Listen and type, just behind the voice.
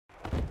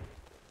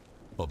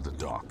of the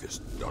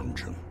darkest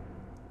dungeon.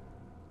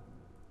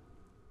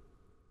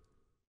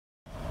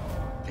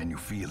 Can you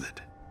feel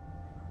it?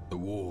 The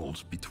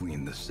walls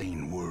between the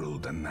sane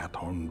world and that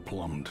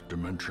unplumbed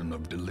dimension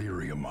of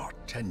delirium are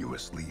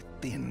tenuously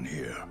thin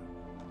here.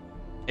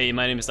 Hey,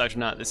 my name is Dr.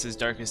 Nought, this is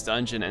Darkest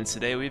Dungeon, and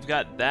today we've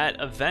got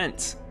that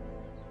event,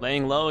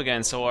 laying low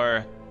again, so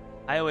our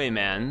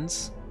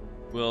highwaymans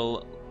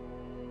will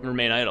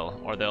remain idle,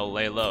 or they'll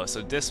lay low.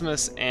 So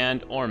Dismas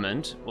and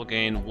Ormond will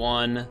gain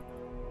one,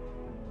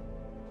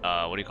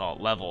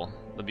 level.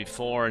 They'll be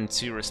 4 and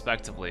 2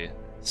 respectively.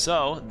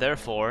 So,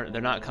 therefore,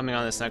 they're not coming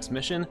on this next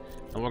mission,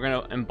 and we're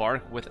gonna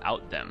embark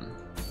without them.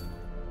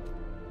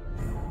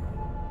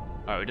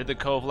 Alright, we did the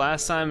cove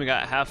last time, we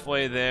got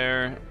halfway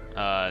there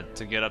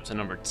to get up to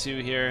number 2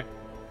 here.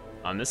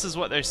 This is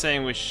what they're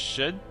saying we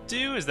should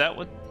do? Is that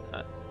what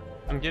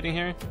I'm getting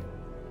here?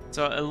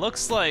 So it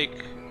looks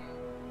like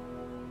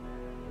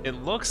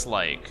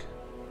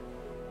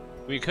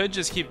we could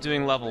just keep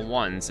doing level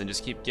 1s and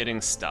just keep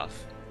getting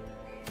stuff.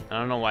 I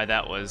don't know why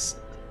that was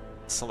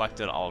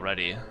selected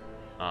already.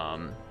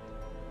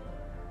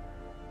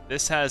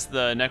 This has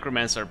the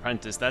Necromancer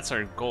Apprentice, that's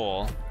our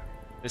goal.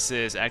 This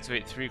is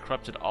activate 3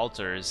 corrupted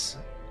altars,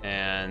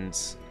 and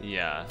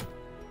yeah.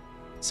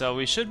 So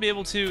we should be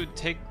able to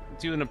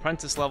do an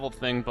apprentice level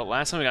thing, but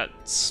last time we got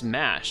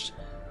smashed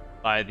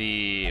by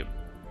the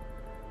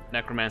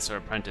Necromancer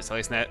Apprentice, at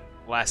least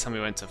last time we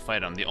went to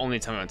fight him, the only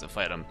time we went to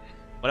fight him.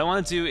 What I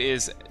want to do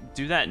is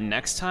do that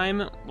next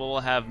time. We'll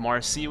have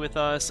Marcy with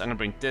us, I'm going to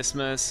bring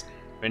Dismas,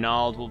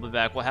 Reynald will be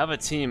back, we'll have a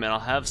team, and I'll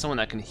have someone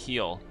that can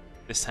heal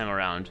this time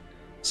around.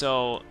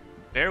 So,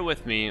 bear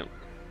with me,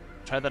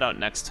 try that out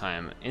next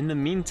time. In the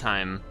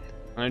meantime,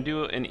 I'm going to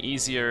do an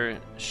easier,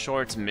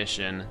 short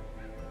mission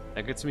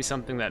that gets me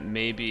something that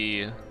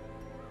maybe, I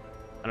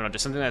don't know,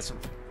 just something that's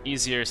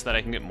easier so that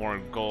I can get more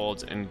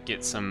gold and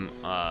get some,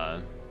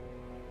 I'm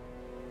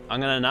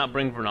gonna not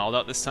bring Vernald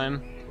out this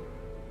time,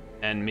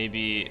 and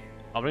maybe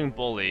I'll bring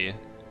Bully,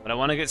 but I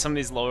want to get some of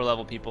these lower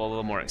level people a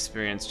little more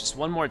experience just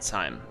one more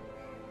time.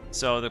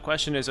 So the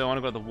question is, do I want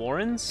to go to the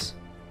Warrens,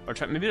 or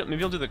try, maybe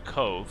I'll do the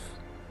Cove.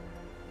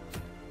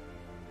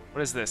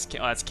 What is this?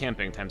 Oh, that's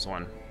camping times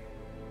 1.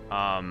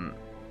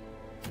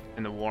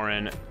 In the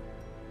Warren.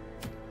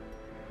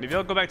 Maybe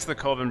I'll go back to the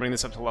Cove and bring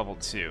this up to level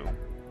 2.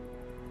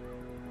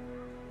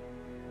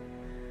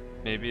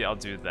 Maybe I'll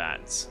do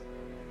that.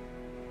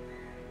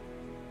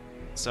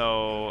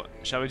 So,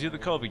 shall we do the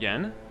Cove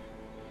again?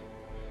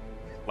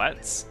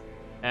 Let's.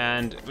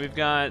 And we've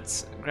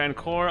got Grand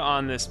Corps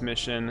on this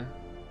mission.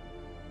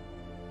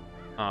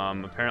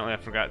 Apparently I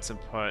forgot to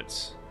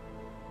put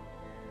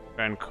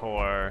Grand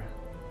Corps.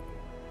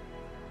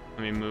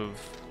 Let me move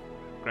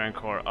Grand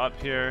Corps up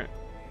here.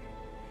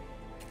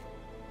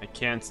 I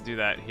can't do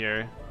that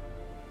here.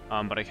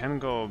 But I can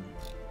go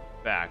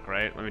back,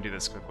 right? Let me do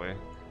this quickly.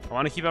 I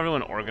want to keep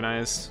everyone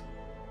organized.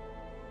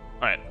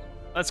 Alright,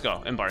 let's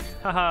go. Embark.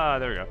 Haha,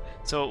 there we go.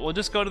 So we'll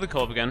just go to the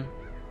Cove again.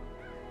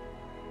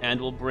 And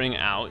we'll bring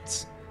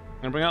out...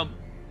 I'm going to bring out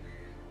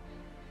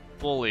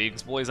Bully,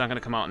 because Bully's not going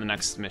to come out in the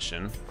next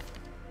mission.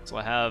 So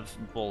I have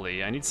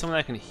Bully. I need someone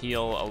that can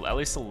heal at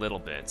least a little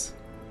bit.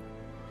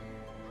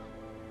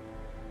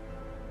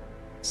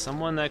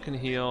 Someone that can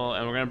heal,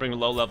 and we're going to bring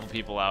low-level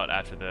people out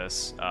after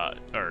this,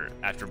 or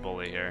after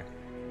Bully here.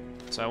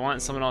 So I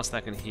want someone else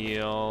that can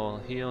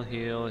heal. Heal.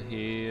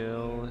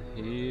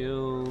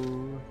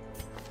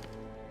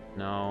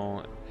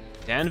 No.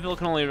 Danville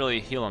can only really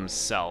heal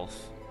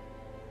himself.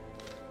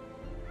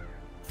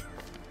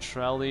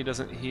 Trelly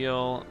doesn't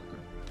heal.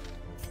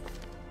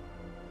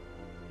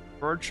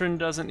 Bertran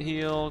doesn't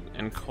heal,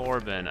 and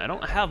Corbin. I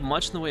don't have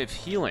much in the way of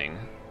healing.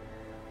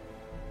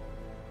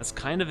 That's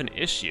kind of an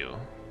issue.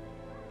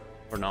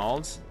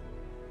 Vernald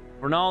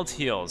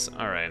heals.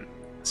 Alright.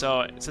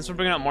 So, since we're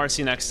bringing out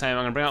Marcy next time,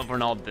 I'm going to bring out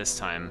Vernald this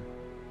time.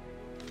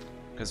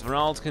 Because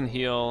Vernald can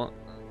heal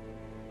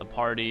the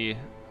party.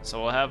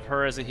 So we'll have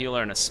her as a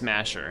healer and a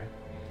smasher.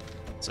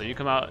 So you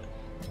come out.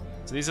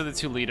 So these are the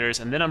 2 leaders,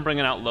 and then I'm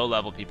bringing out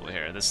low-level people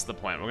here. This is the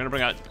point. We're going to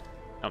bring out,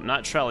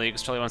 not Trelly,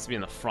 because Trelly wants to be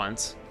in the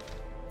front.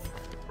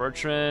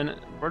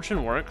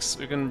 Bertran works.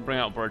 We can bring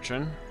out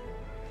Bertran.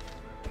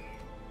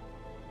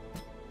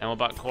 And what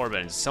about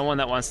Corbin? Someone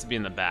that wants to be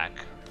in the back.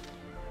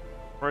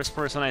 First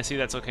person I see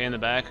that's okay in the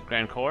back,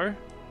 Grand Corps.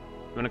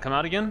 You want to come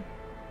out again?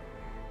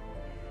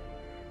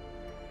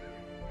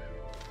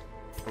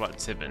 What about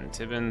Tibbin?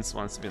 Tibbins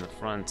wants to be in the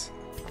front.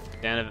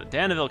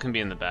 Danville can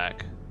be in the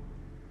back.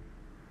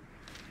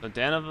 So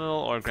Danville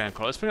or Grand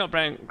Corps. Let's bring out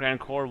Grand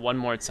Corps one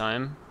more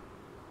time.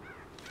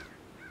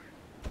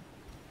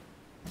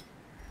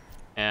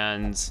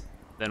 And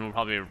then we'll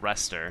probably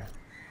rest her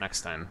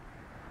next time.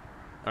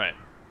 Alright.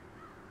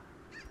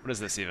 What is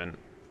this even?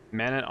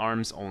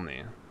 Man-at-arms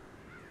only.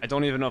 I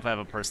don't even know if I have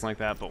a person like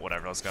that, but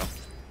whatever, let's go.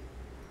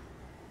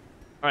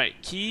 Alright,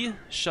 key,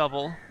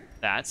 shovel,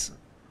 that.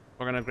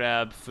 We're gonna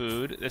grab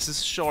food. This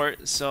is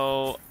short,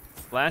 so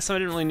last time I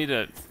didn't really need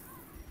to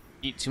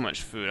eat too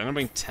much food. I'm gonna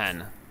bring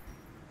 10.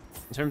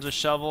 In terms of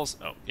shovels,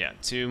 oh yeah,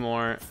 2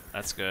 more,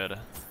 that's good.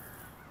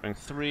 Bring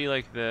 3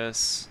 like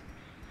this.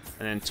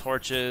 And then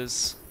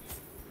torches.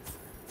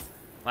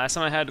 Last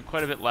time I had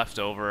quite a bit left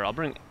over. I'll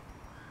bring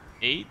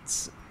 8.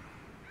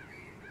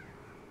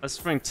 Let's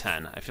bring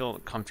 10. I feel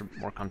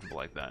more comfortable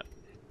like that.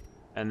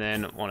 And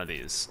then one of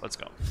these. Let's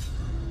go.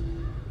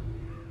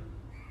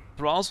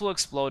 Thralls will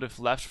explode if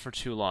left for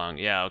too long.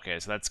 Yeah, okay,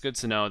 so that's good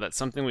to know. That's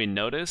something we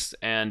noticed,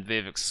 and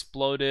they've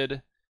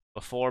exploded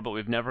before, but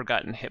we've never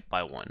gotten hit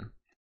by one.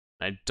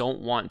 I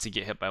don't want to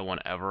get hit by one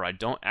ever. I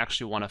don't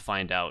actually want to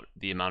find out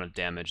the amount of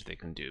damage they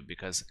can do,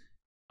 because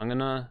I'm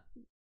gonna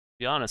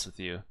be honest with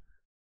you,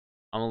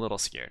 I'm a little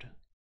scared.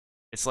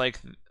 It's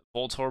like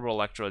Voltorb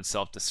Electrode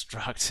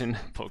self-destruct in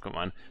Pokemon.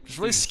 I'm just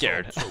really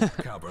scared.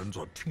 Caverns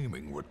are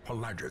teeming with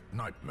pelagic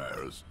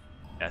nightmares.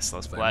 Yes,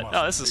 let's play.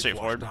 Oh, this is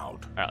straightforward.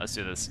 Alright, let's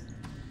do this.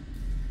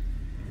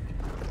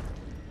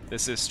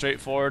 This is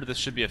straightforward. This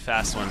should be a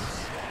fast one.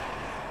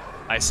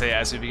 I say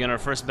as we begin our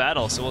first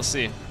battle, so we'll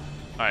see.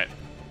 Alright.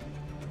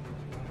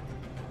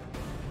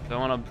 Do I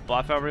want to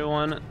buff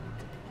everyone?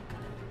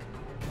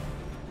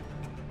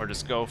 Or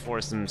just go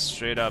for some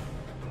straight up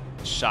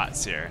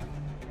shots here?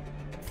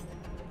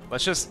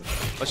 Let's just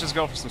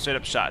go for some straight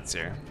up shots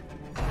here.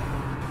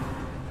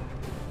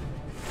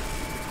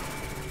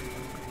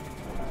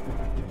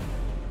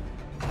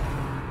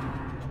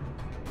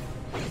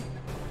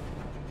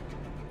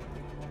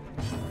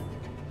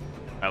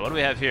 Alright, what do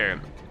we have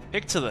here?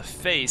 Pick to the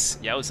face,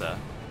 yowza.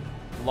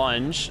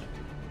 Lunge,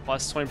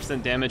 plus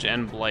 20% damage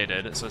and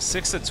blighted. So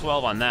 6 to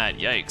 12 on that,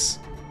 yikes.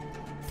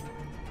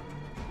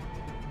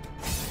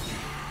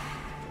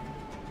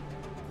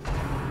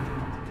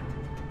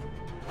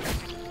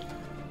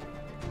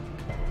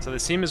 So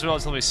this team is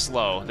relatively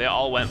slow. They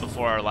all went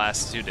before our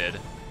last two did.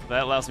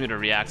 That allows me to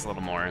react a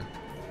little more.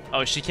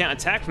 Oh, she can't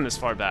attack from this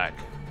far back.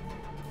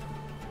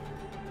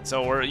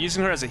 So we're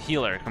using her as a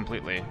healer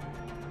completely.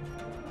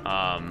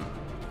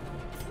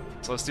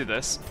 So let's do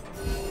this.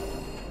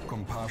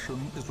 Compassion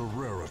is a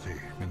rarity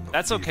in the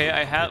That's okay,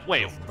 I have...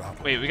 Wait,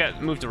 we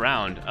got moved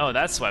around. Oh,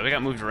 that's why, we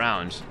got moved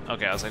around.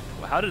 Okay, I was like,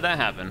 how did that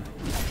happen?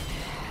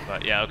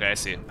 But yeah, okay, I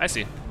see. I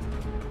see.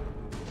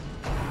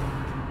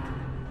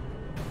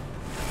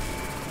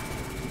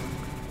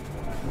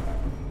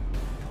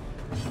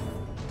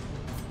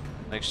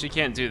 Like, she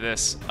can't do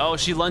this. Oh,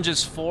 she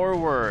lunges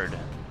forward.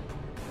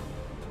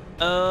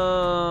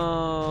 Oh.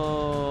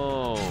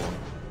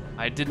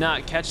 I did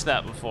not catch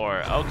that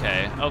before.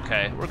 Okay,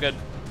 okay, we're good.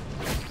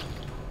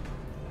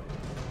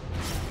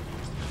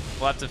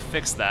 We'll have to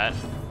fix that.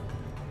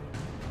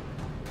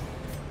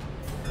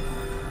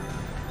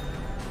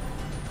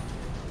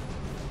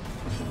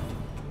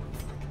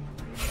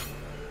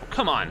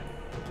 Come on.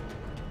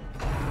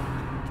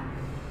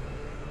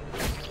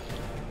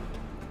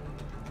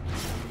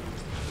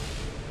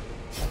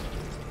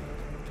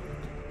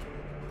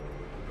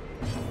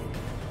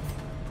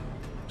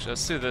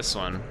 Let's do this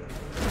one.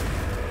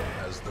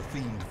 As the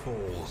fiend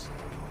falls,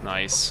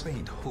 nice. a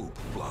faint hope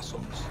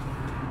blossoms.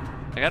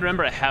 I gotta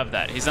remember to have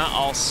that. He's not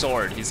all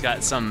sword. He's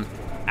got some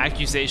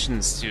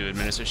accusations to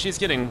administer. She's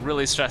getting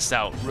really stressed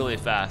out really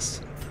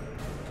fast.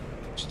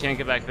 She can't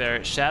get back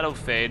there. Shadow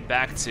Fade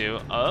back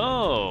to...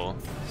 Oh.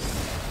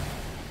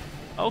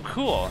 Oh,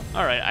 cool.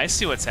 All right, I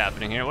see what's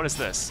happening here. What is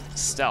this?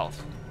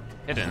 Stealth.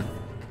 Hidden.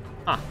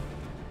 Huh.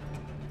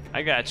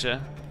 I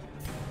gotcha.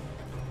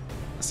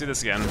 Let's do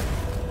this again.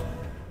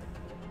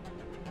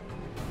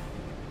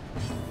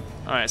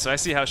 All right, so I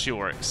see how she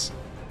works.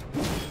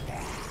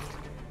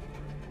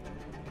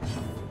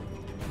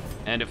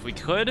 And if we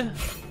could...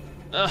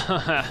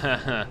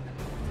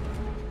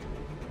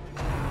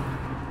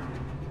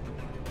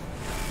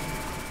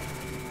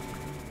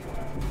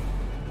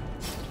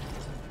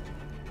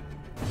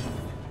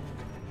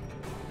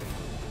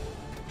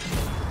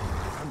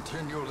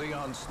 Continue the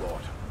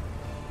onslaught.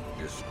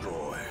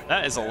 Destroy.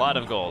 That is a lot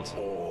of gold.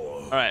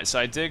 All right, so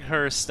I dig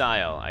her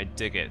style. I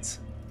dig it.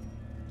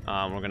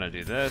 We're gonna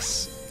do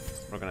this.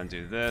 We're gonna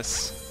do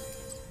this.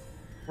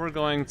 We're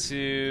going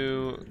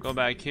to go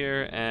back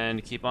here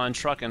and keep on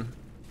trucking.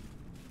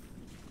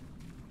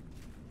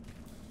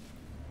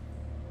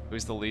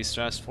 Who's the least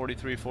stressed?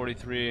 43,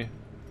 43. All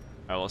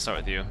right, we'll start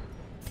with you.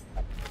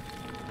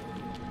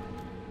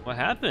 What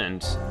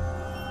happened?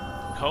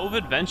 Cove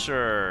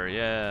Adventure,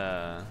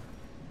 yeah.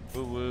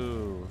 Woo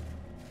woo.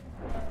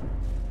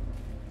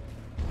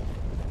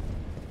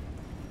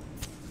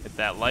 Hit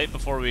that light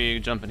before we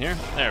jump in here.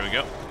 There we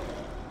go.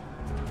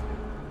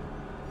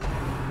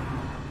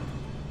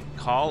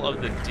 Call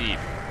of the Deep.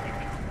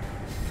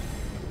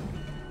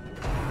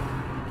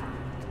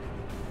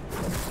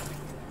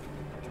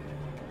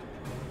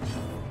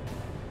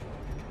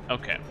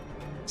 Okay,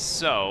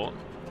 so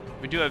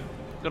we do a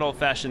good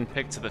old-fashioned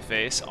pick to the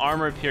face,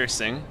 armor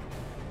piercing.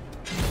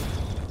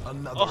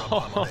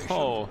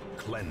 Oh,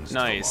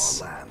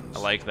 nice. I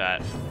like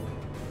that.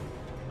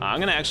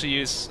 I'm gonna actually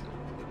use.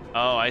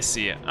 Oh, I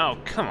see it. Oh,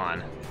 come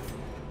on. All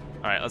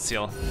right, let's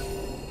heal.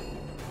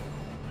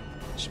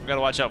 We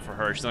gotta watch out for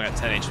her. She's only got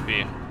 10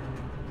 HP.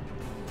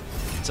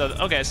 So,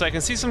 okay, so I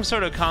can see some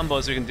sort of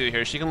combos we can do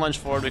here. She can lunge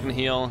forward, we can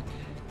heal.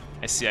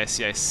 I see, I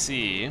see, I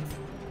see.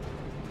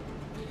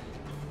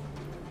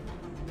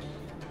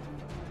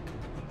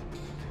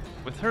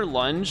 With her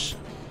lunge,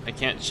 I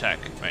can't check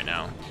right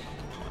now.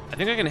 I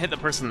think I can hit the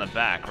person in the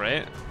back,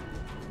 right?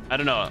 I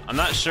don't know. I'm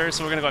not sure,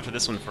 so we're gonna go after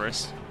this one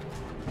first.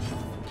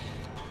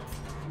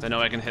 I know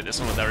I can hit this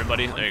one with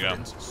everybody. There you go.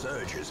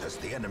 Surges as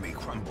the enemy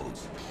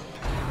crumbles.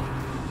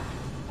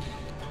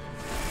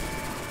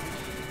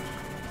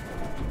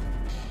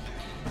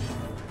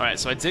 Alright,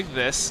 so I dig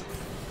this.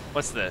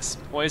 What's this?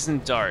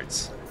 Poison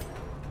darts.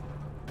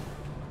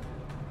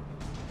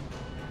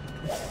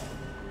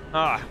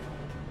 Ah.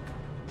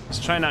 Let's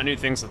try out new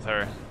things with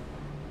her.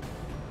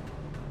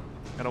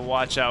 Gotta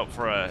watch out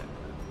for a...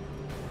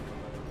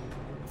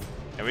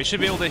 Yeah, we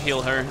should be able to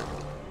heal her.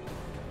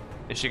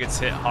 If she gets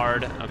hit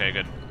hard. Okay,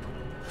 good.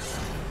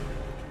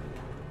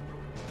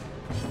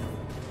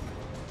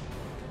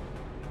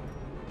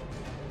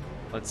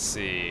 Let's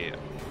see.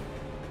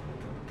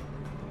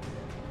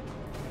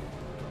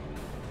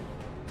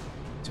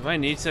 Do I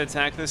need to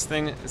attack this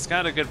thing? It's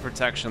got a good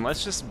protection.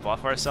 Let's just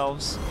buff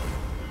ourselves.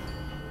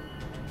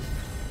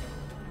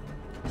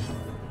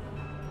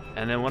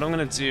 And then what I'm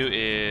gonna do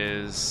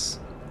is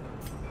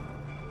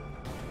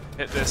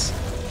hit this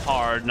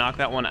hard, knock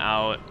that one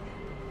out,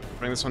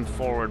 bring this one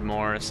forward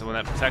more, so when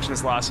that protection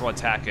is lost, we'll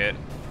attack it.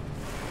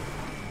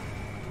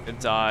 Good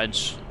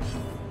dodge.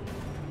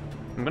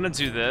 I'm gonna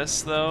do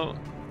this though,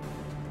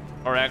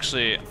 or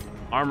actually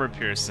armor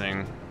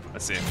piercing.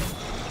 Let's see.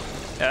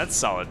 Yeah, that's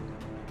solid.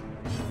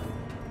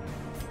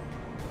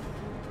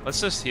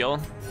 Let's just heal.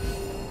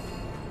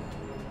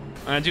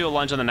 I'm gonna do a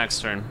lunge on the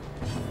next turn.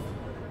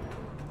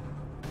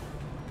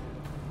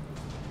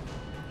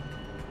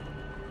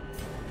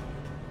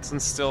 This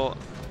one's still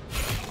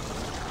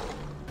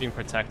being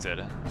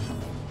protected.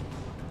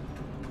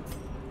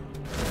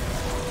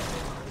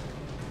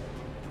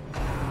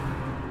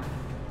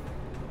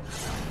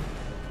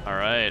 All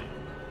right.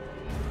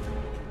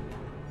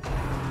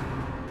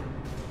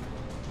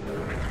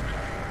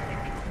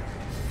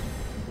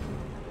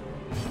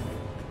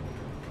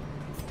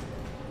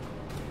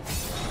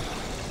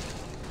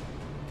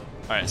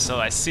 Alright, so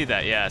I see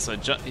that, yeah, so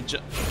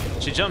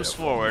she jumps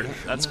forward,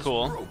 that's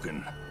cool.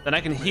 Then I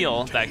can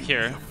heal back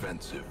here,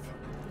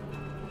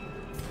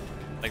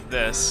 like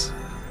this,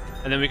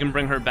 and then we can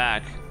bring her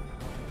back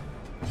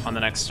on the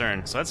next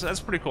turn. So that's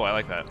pretty cool, I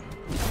like that.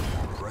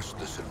 Press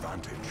this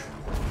advantage,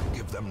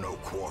 give them no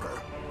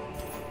quarter.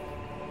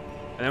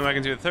 And then what I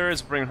can do third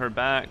is bring her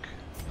back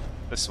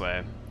this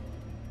way.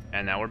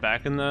 And now we're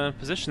back in the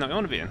position that we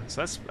want to be in,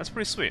 so that's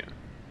pretty sweet.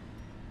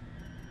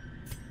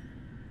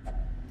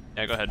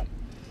 Yeah, go ahead.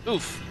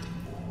 Oof.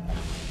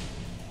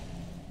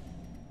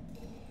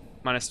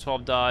 Minus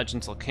 12 dodge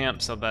until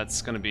camp, so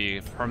that's going to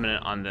be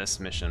permanent on this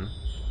mission.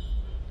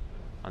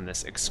 On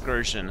this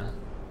excursion.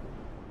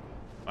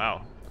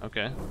 Wow,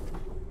 okay.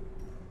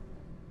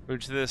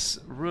 Move to this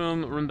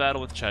room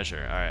battle with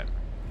treasure, alright.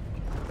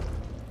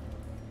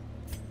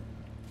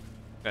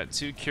 Got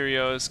 2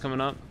 curios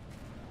coming up.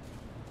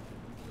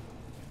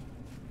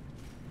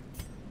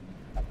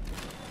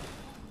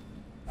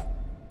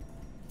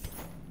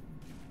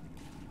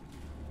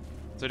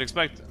 So I'd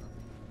expect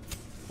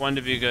one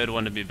to be good,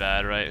 one to be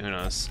bad, right? Who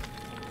knows?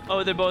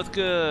 Oh, they're both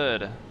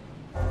good!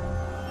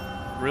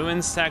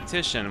 Ruins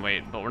Tactician.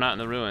 Wait, but we're not in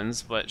the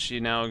ruins, but she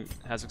now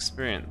has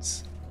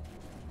experience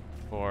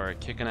for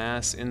kicking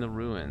ass in the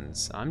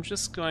ruins. We're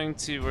just gonna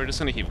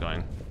keep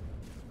going.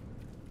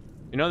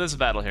 You know there's a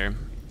battle here.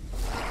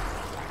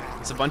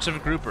 It's a bunch of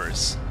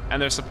groupers, and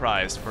they're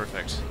surprised.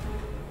 Perfect.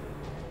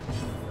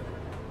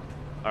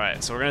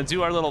 Alright, so we're gonna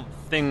do our little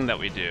thing that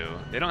we do.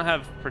 They don't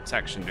have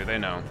protection, do they?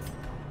 No.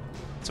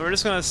 So we're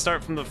just gonna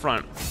start from the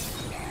front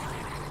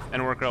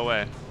and work our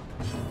way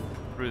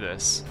through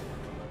this.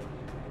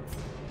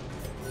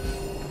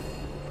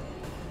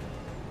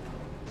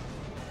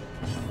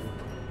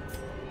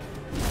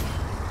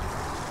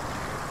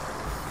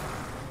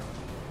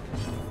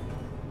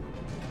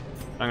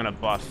 I'm gonna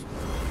buff.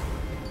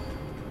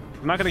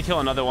 I'm not gonna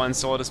kill another one,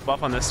 so I'll just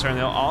buff on this turn.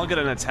 They'll all get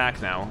an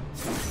attack now,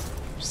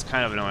 which is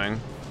kind of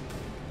annoying.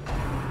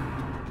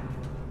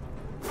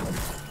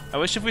 I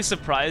wish if we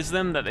surprise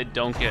them that they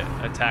don't get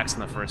attacks in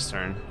the first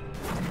turn.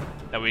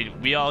 That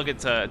we all get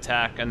to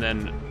attack and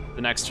then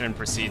the next turn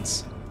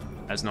proceeds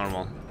as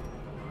normal.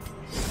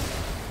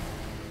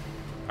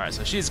 Alright,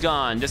 so she's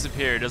gone,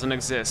 disappeared, doesn't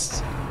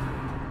exist.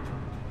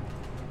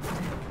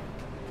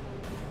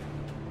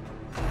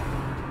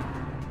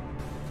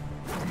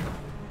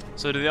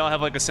 So do they all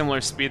have like a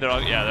similar speed? They're all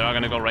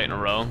gonna go right in a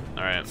row.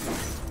 Alright.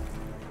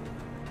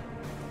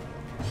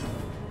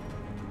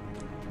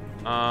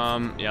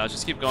 Yeah, I'll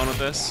just keep going with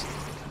this.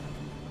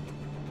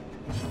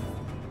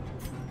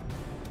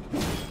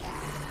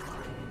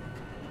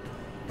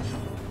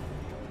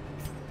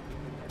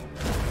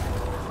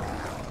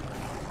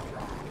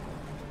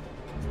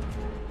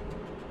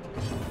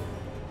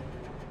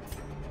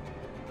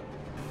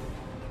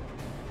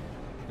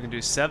 We can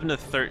do 7 to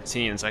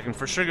 13, so I can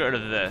for sure get rid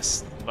of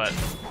this, but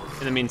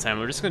in the meantime,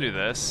 we're just gonna do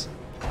this.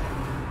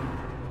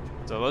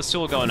 So those two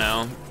will go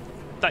now.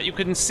 Thought you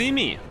couldn't see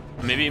me!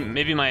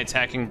 Maybe my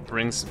attacking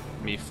brings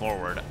me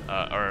forward,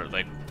 or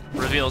like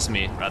reveals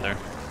me rather.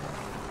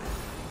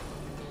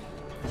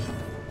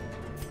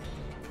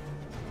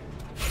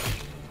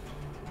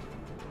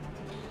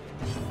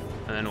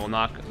 And then we'll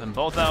knock them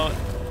both out.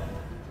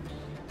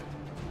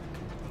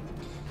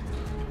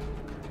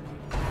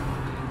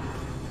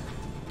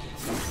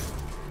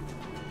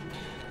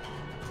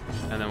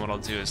 And then what I'll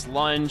do is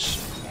lunge,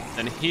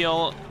 then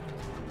heal.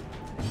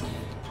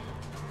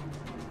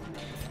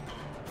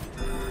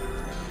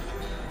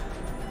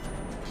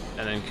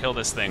 And then kill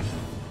this thing.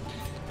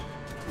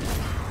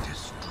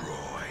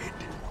 Destroyed.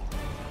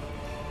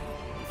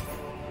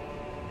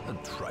 A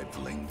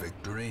trifling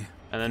victory.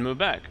 And then move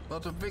back.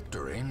 But a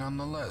victory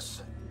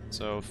nonetheless.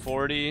 So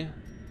 40.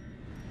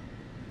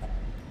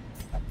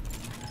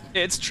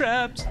 It's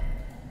trapped.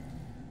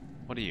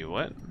 What are you,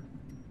 what?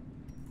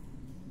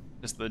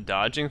 Just the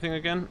dodging thing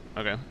again?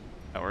 Okay,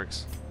 that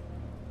works.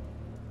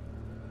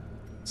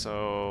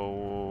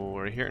 So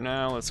we're here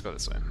now, let's go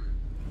this way.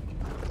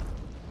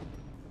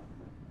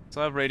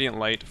 So I have Radiant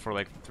Light for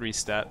like 3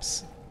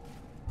 steps.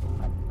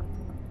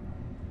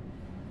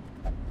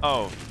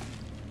 Oh.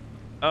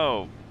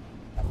 Oh.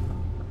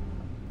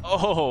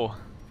 Oh!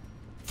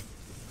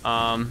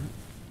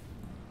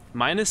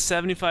 Minus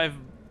 75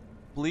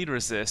 bleed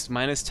resist,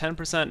 minus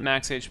 10%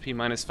 max HP,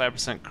 minus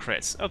 5%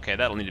 crits. Okay,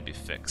 that'll need to be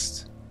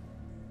fixed.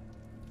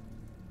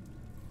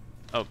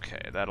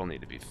 Okay, that'll need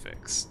to be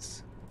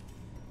fixed.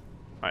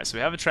 Alright, so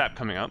we have a trap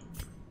coming up.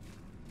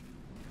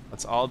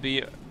 Let's all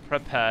be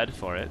prepared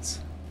for it.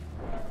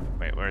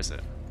 Wait, where is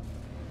it?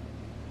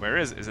 Where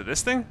is it? Is it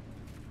this thing?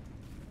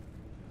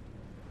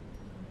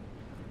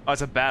 Oh,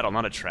 it's a battle,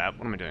 not a trap.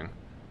 What am I doing?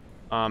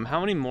 How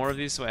many more of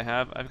these do I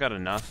have? I've got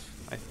enough.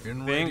 I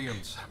In think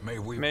Radiance, may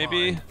we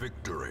maybe find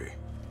victory.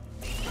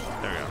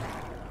 There we go.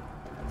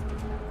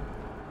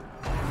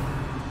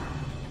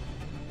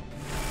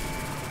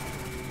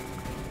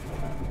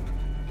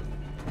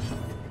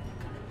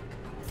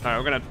 Alright,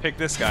 we're gonna pick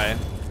this guy.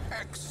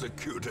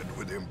 Executed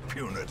with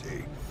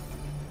impunity.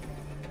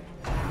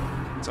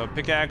 So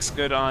pickaxe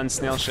good on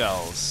snail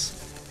shells.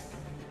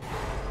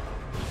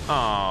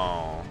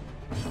 Oh.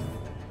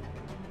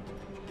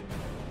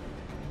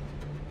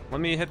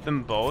 Let me hit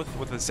them both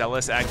with a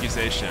zealous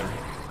accusation.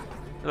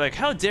 They're like,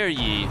 how dare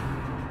ye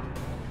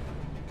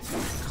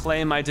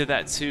claim I did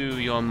that to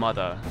your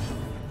mother?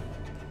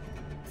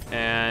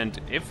 And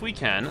if we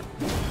can,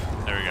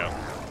 there we go.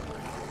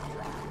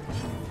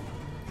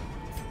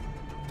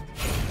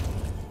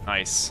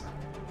 Nice.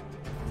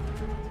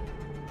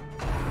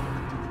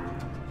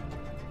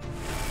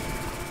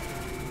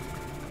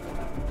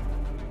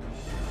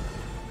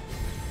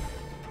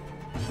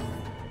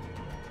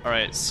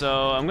 Alright,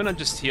 so I'm gonna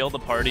just heal the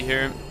party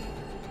here.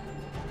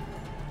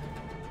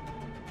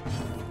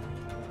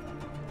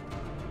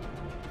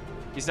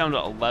 He's down to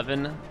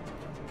 11.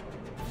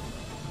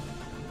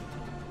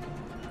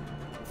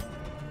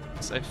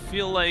 So I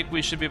feel like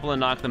we should be able to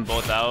knock them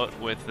both out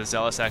with the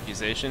Zealous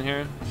Accusation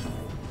here.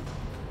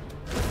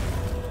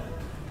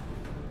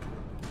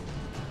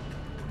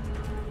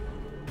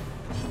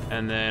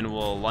 And then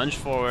we'll lunge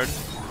forward.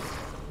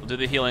 We'll do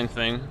the healing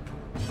thing.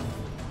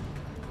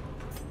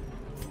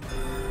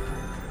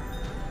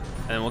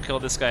 And then we'll kill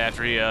this guy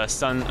after he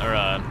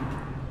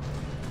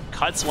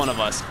cuts one of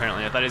us,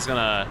 apparently. I thought he was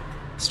gonna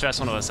stress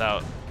one of us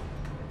out.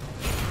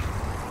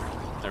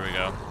 There we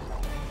go.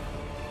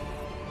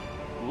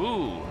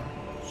 Woo!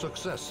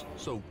 Success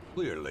so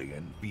clearly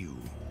in view.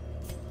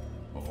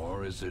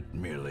 Or is it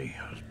merely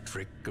a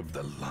trick of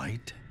the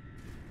light?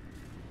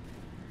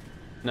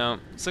 No,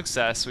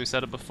 success. We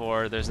said it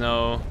before. There's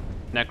no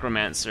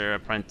necromancer,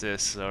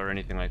 apprentice, or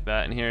anything like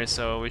that in here,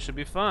 so we should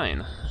be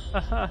fine.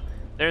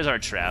 There's our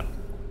trap.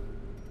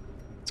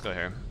 Let's go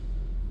here.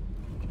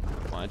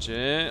 Watch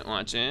it,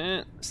 watch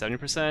it. 70%,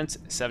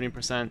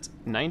 70%,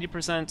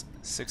 90%,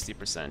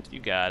 60%. You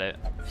got it.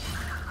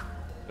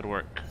 Good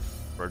work,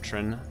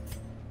 Bertran.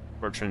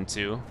 Bertran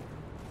 2.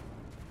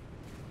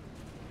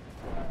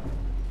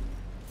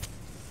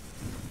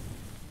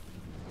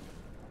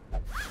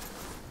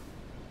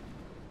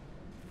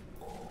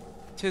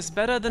 Tis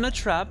better than a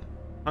trap.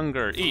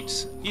 Hunger,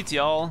 eat. Eat,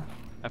 y'all.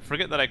 I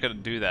forget that I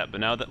could do that,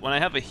 but now that when I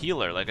have a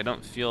healer, like, I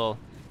don't feel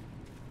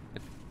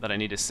that I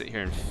need to sit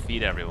here and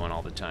feed everyone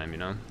all the time, you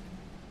know?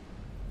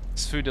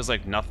 This food does,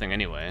 like, nothing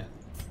anyway.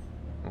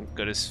 What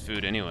good is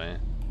food anyway?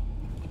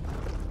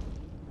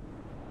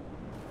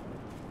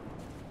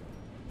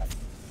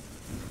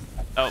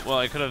 Oh, well,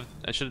 I should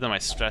have done my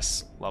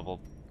stress level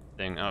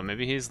thing. Oh,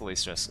 maybe he's the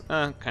least stress.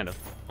 Kind of,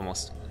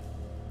 almost.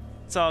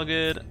 It's all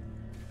good.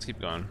 Let's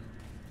keep going.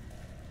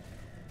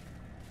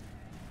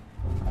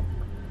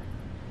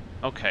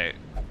 Okay.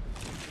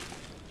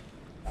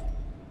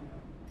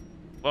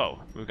 Whoa,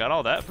 we got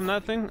all that from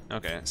that thing?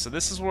 Okay, so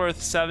this is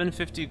worth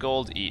 750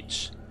 gold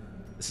each.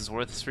 This is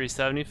worth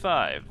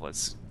 375.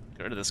 Let's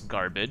get rid of this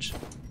garbage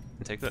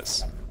and take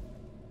this.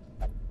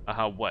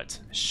 Aha, what?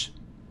 Shh.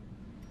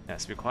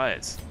 Yes, be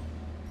quiet.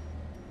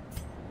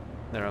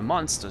 There are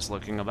monsters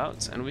lurking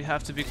about, and we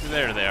have to be...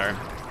 There they are.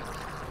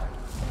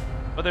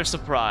 But they're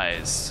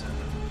surprised.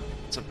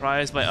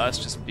 Surprised by us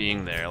just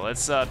being there.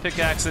 Let's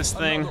pickaxe this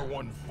thing. Another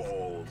one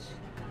falls.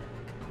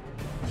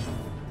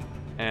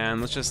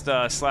 And let's just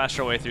slash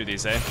our way through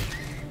these, eh?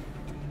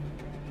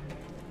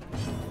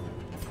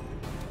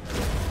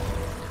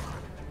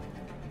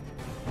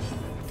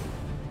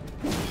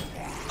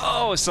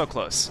 Oh, it's so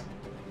close.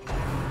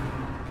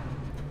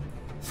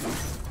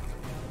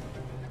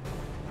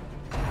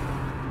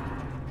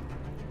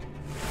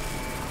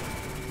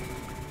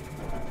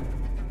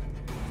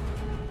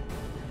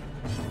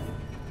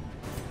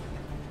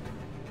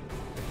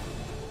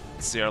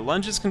 Let's see, our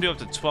lunges can do up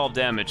to 12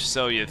 damage,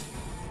 so you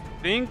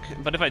think,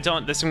 but if I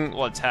don't, this thing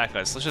will attack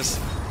us. Let's just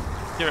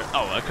here.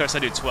 Oh, of course I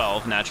do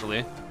 12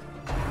 naturally.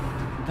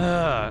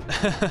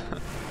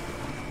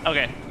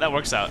 Okay, that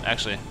works out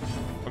actually.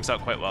 Works out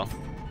quite well.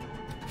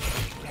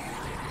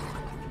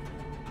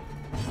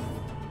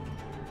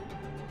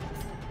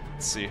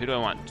 Let's see, who do I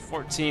want?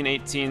 14,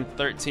 18,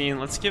 13.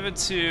 Let's give it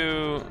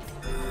to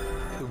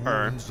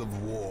her. The wounds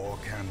of war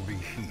can be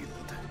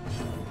healed,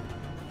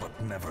 but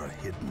never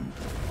hidden.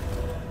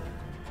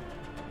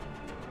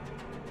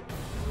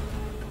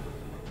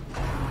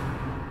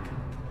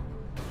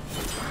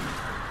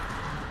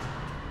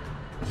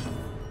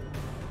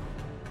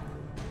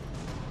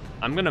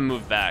 I'm gonna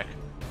move back.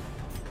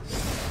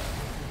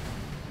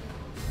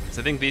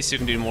 So I think these two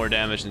can do more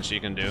damage than she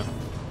can do.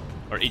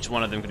 Or each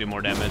one of them can do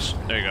more damage.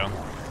 There you go.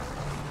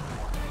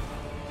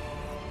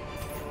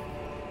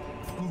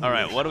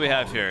 Alright, what do we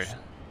have here?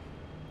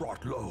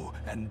 Brought low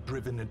and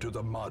driven into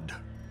the mud.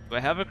 Do I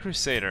have a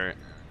Crusader?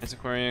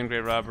 Antiquarian,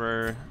 Grave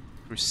Robber,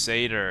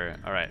 Crusader.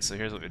 Alright, so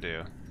here's what we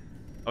do.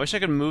 I wish I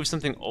could move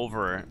something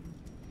over.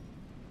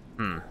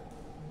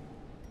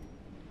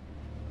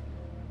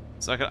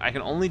 So I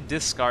can only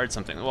discard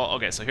something. Well,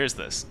 okay, so here's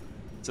this.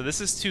 So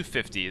this is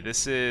 250.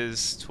 This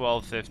is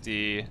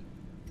 1250.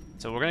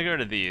 So we're gonna get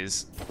rid of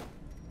these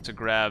to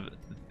grab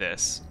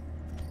this.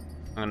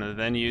 I'm gonna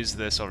then use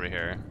this over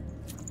here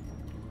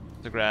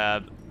to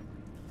grab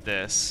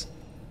this.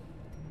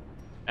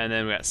 And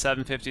then we got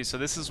 750. So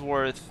this is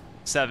worth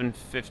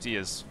 750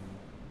 as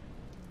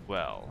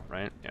well,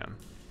 right? Yeah.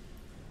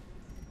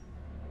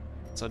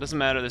 So it doesn't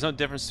matter. There's no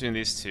difference between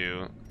these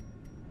two.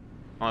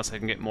 Unless I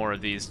can get more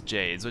of these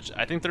jades, which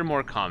I think they're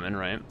more common,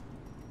 right?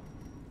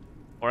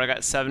 Or I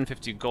got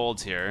 750 gold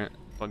here,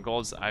 but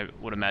gold's, I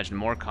would imagine,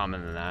 more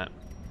common than that.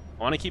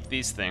 I want to keep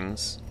these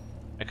things.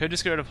 I could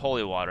just get rid of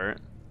holy water.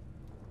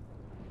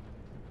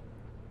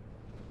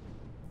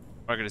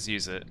 Or I could just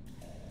use it.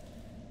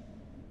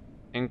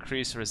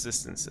 Increase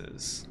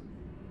resistances.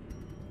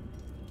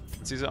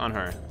 Let's use it on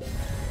her.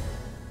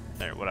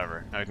 There,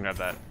 whatever. Now we can grab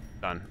that.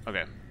 Done.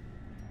 Okay.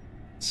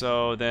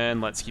 So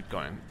then let's keep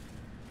going.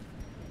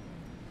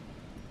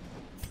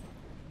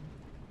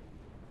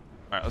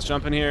 Alright, let's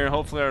jump in here.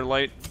 Hopefully our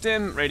light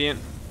dim, radiant.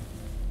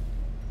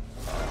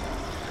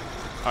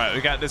 Alright,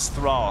 we got this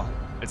thrall.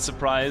 It's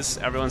surprised.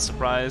 Everyone's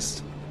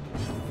surprised.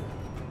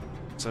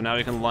 So now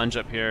we can lunge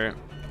up here.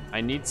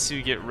 I need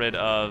to get rid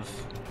of...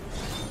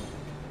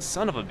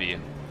 Son of a bee.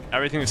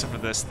 Everything except for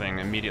this thing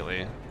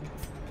immediately.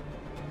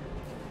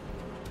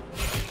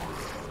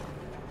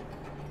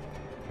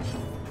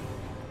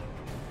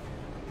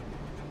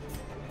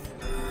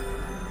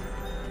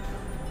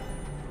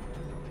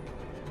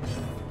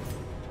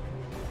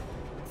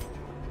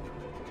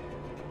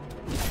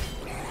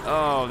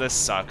 Oh, this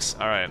sucks.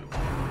 Alright.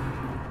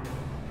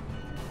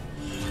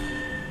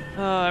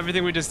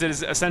 Everything we just did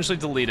is essentially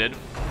deleted.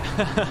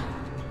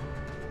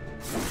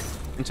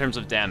 In terms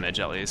of damage,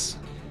 at least.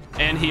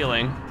 And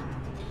healing.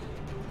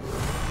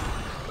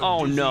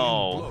 Oh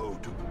no. Blow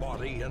to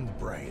body and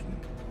brain.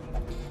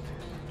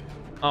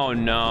 Oh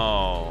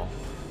no.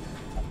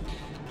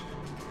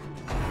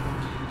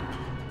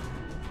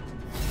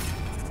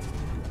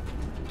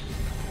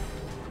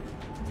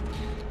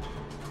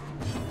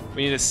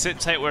 We need to sit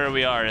tight where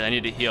we are, and I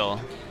need to heal.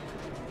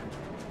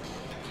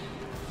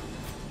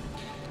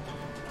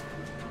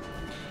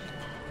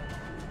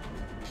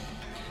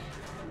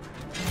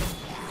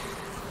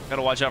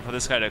 Gotta watch out for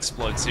this guy to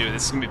explode too.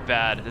 This is gonna be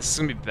bad. This is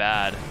gonna be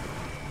bad.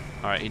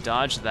 Alright, he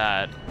dodged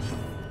that.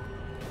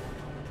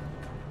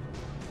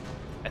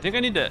 I think I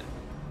need to...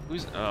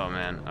 Who's... Oh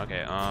man,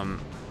 okay,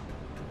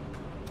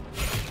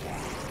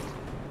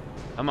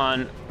 Come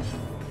on.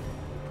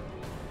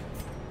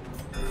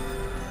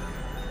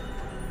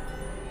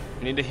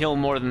 I need to heal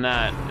more than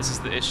that. This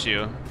is the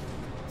issue.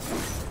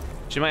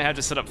 She might have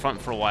to sit up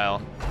front for a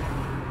while.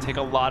 Take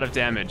a lot of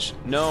damage.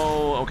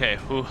 No, okay.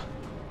 Whew.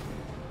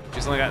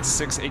 She's only got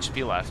 6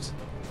 HP left.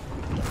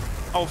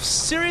 Oh,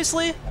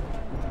 seriously?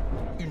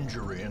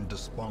 Injury and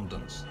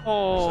despondence.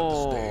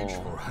 Oh. Set the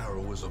stage for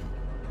heroism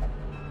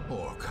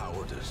or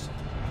cowardice.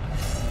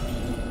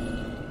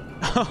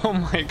 Oh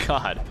my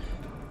god.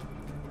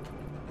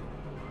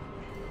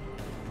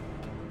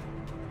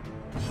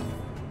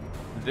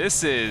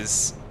 This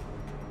is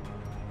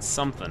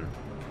something.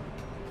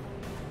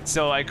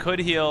 So I could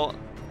heal.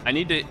 I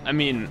need to, I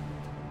mean,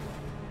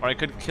 or I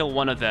could kill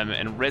one of them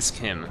and risk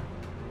him.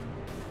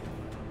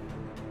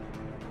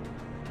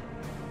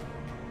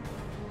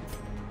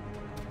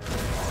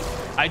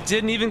 I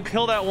didn't even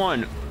kill that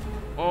one.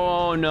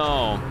 Oh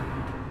no.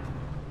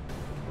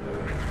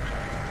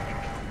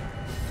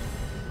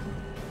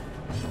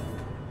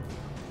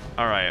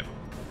 Alright.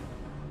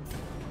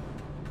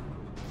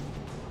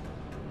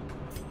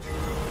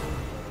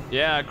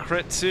 Yeah,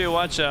 crit too,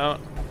 watch out.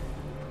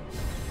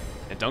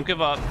 And don't give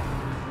up.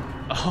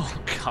 Oh,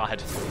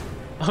 God.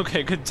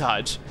 Okay, good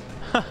dodge.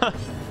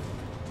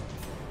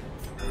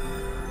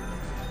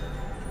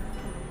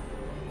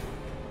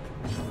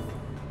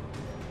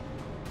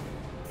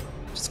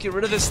 Just get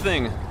rid of this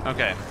thing.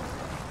 Okay.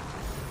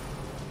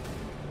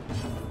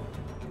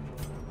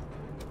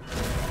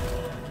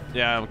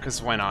 Yeah,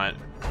 because why not?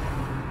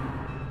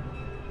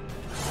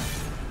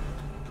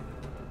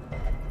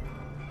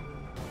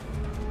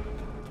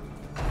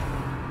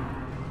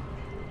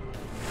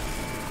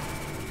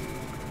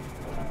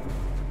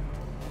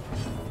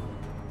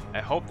 I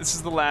hope this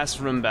is the last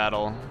room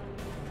battle.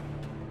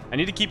 I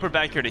need to keep her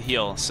back here to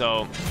heal,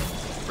 so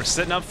we're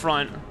sitting up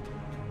front.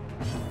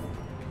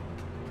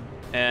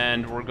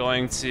 And we're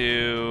going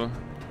to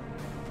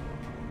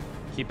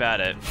keep at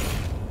it.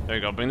 There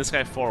you go, bring this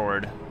guy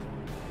forward.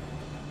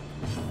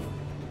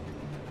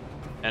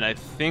 And I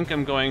think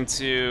I'm going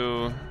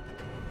to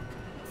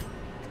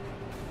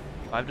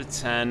 5 to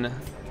 10.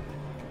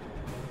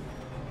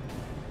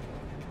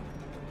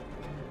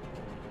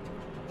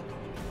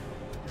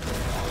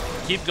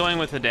 Keep going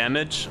with the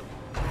damage.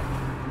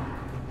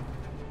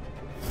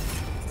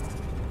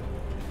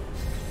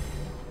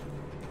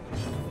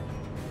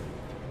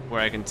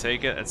 Where I can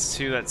take it. That's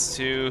 2, that's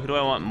 2. Who do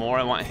I want more?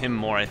 I want him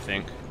more, I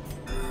think.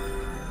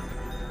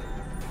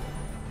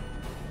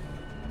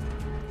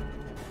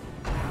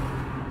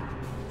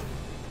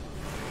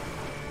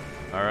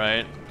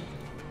 Alright.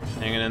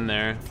 Hanging in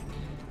there.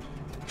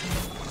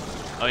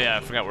 Oh yeah, I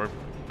forgot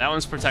that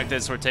one's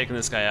protected, so we're taking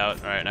this guy out.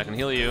 Alright, I can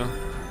heal you.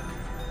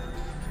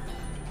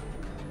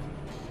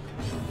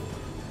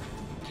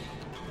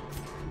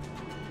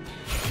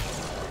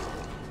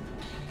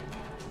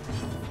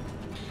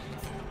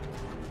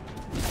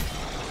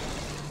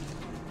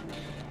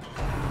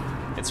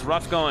 It's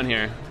rough going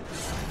here,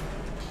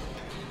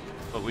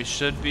 but we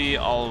should be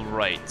all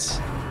right.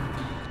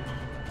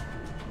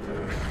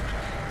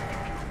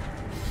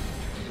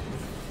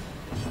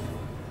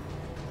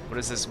 What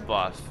is this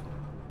buff?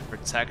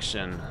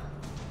 Protection.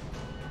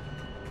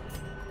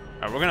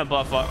 Alright, we're gonna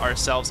buff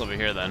ourselves over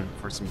here then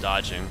for some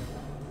dodging.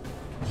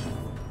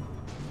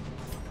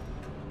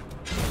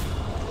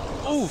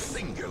 Ooh!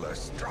 Singular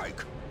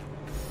strike.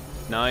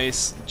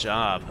 Nice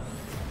job.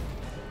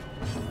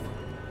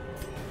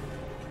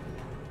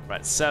 We're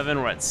at 7,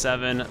 we're at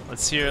 7.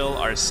 Let's heal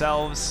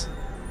ourselves.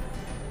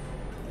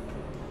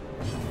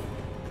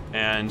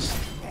 And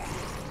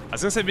I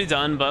was gonna say be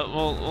done, but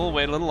we'll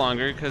wait a little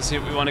longer because we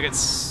want to get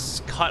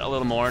cut a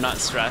little more, not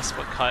stressed,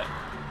 but cut.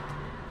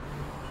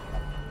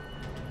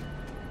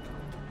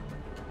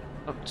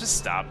 Oh, just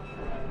stop.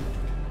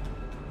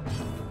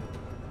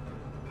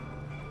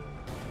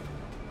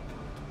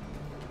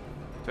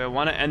 Do I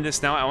want to end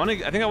this now? I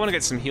think I want to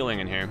get some healing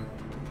in here.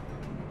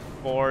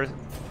 4.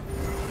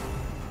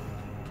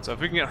 So if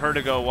we can get her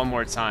to go one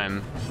more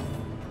time.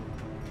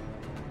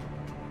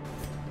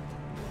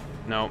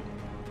 Nope.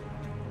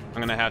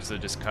 I'm gonna have to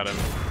just cut him.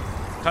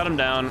 Cut him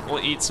down.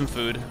 We'll eat some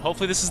food.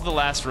 Hopefully this is the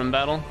last room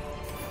battle.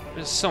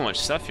 There's so much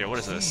stuff here. What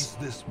is this?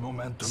 This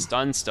momentum.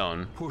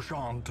 Stunstone. Push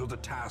on to the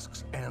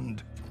task's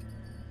end.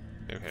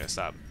 Okay,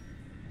 stop.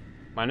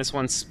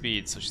 -1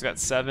 speed, so she's got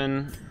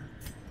 7.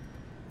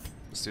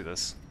 Let's do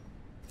this.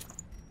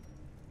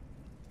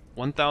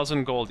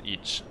 1,000 gold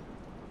each.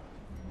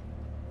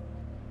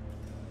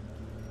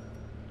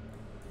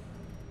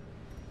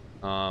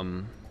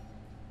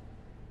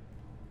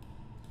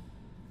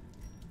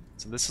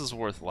 So this is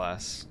worth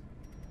less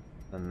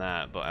than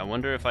that, but I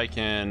wonder if I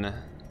can...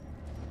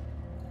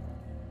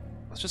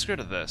 Let's just get rid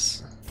of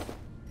this.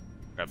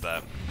 Grab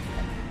that.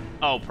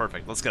 Oh,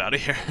 perfect. Let's get out of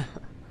here.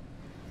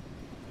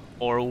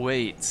 Or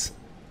wait.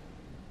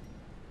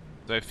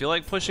 Do I feel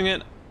like pushing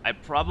it? I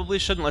probably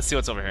shouldn't. Let's see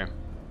what's over here.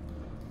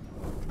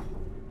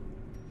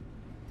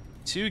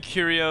 2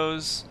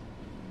 curios,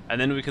 and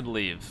then we could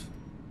leave.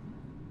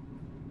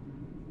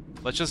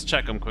 Let's just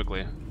check them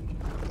quickly.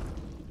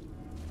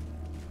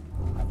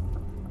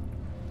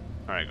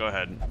 Alright, go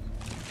ahead.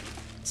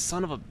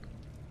 Son of a...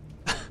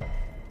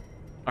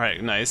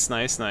 Alright, nice,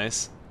 nice,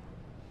 nice.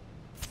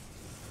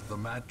 The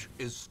match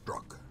is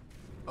struck.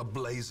 A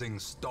blazing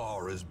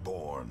star is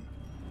born.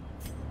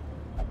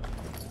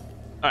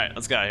 Alright,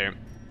 let's get out of here.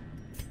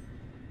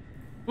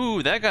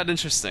 Ooh, that got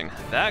interesting.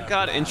 That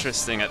got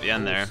interesting at the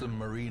end there. Some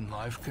marine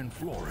life can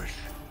flourish.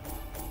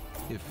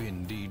 If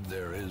indeed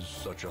there is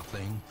such a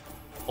thing.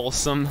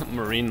 Wholesome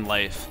marine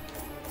life.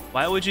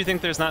 Why would you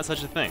think there's not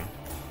such a thing?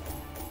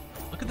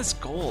 Look at this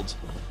gold.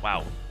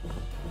 Wow.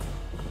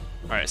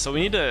 Alright, so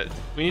we need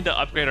to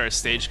upgrade our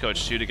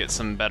stagecoach too to get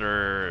some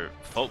better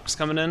folks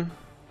coming in.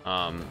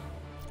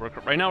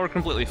 Right now we're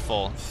completely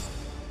full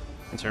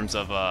in terms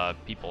of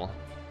people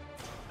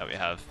that we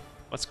have.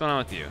 What's going on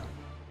with you?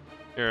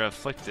 You're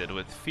afflicted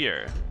with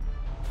fear.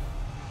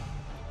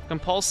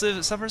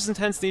 Compulsive, suffers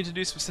intense need to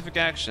do specific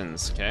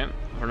actions. Okay.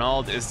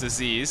 Ronald is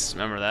diseased,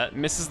 remember that.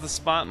 Misses the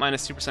spot,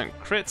 -2%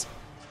 crit.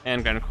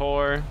 And Grand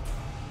Core.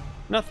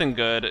 Nothing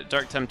good.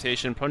 Dark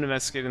temptation, prone to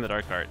investigating the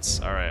dark arts.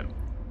 Alright.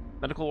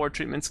 Medical ward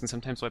treatments can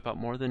sometimes wipe out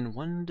more than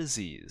one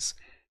disease.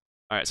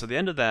 Alright, so the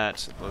end of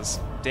that was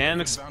damn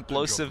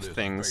explosive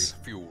things.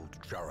 Faith-fueled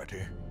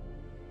charity.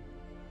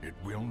 It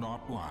will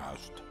not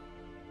last.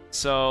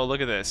 So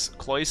look at this.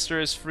 Cloister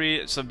is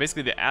free. So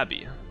basically the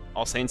Abbey.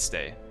 All Saints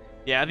Day.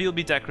 The Abbey will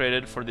be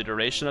decorated for the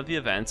duration of the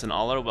event, and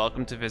all are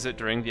welcome to visit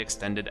during the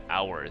extended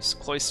hours.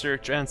 Cloister,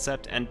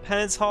 Transept, and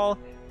Penance Hall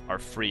are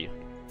free.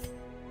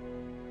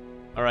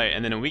 Alright,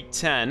 and then in week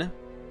 10,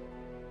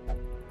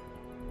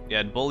 we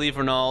had Bully,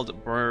 Vernald,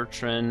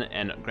 Bertran,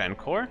 and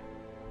Grandcourt.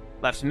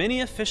 Left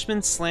many a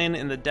fishman slain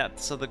in the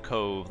depths of the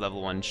cove,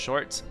 level 1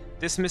 short.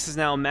 Dismiss is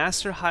now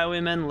Master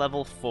Highwayman,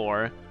 level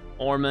 4.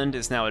 Ormond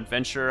is now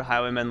Adventurer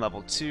Highwayman,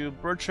 level 2.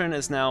 Bertran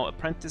is now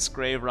Apprentice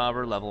Grave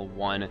Robber, level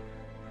 1.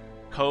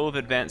 Cove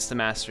advanced to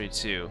Mastery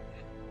 2.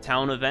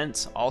 Town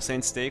event, All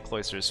Saints Day,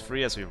 Cloister is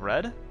free, as we've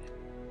read.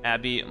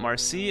 Abbey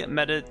Marcy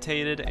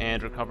meditated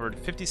and recovered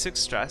 56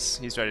 stress.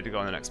 He's ready to go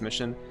on the next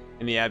mission.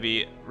 In the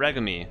Abbey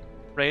Regami,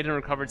 prayed and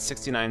recovered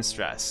 69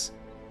 stress.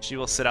 She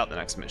will sit out the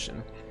next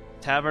mission.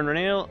 Tavern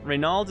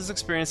Reynald is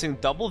experiencing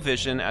double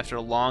vision after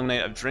a long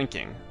night of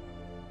drinking.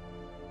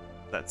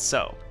 That's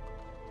so.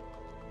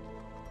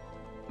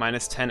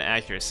 Minus 10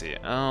 accuracy.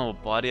 Oh,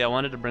 buddy, I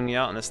wanted to bring you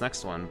out in this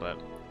next one, but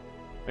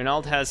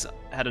Reynald has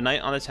had a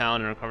night on the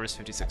town and recovers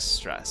 56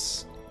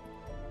 stress.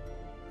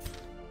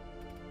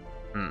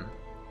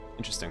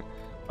 Interesting.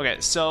 Okay,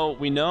 so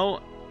we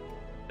know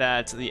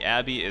that the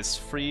Abbey is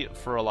free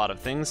for a lot of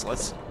things.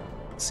 Let's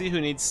see who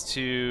needs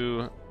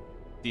to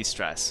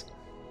de-stress.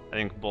 I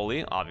think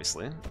Bully,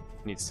 obviously,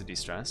 needs to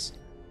de-stress.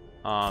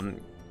 I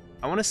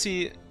want to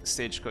see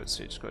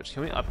Stagecoach.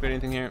 Can we upgrade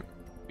anything here?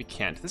 We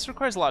can't. This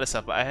requires a lot of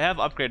stuff, but I have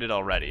upgraded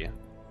already.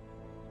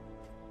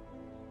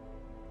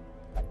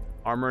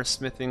 Armor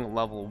smithing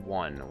level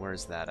 1.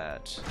 Where's that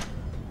at?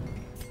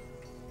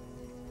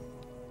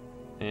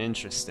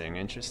 Interesting.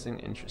 In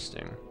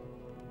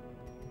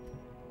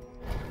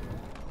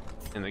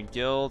the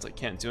guild, I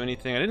can't do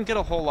anything. I didn't get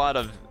a whole lot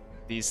of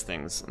these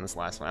things in this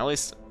last one. At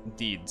least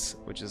deeds,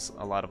 which is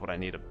a lot of what I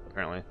need,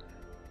 apparently.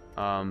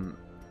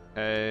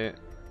 Okay.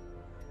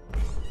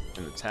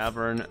 In the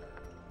tavern.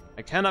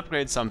 I can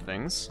upgrade some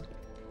things.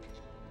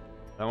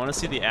 I want to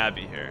see the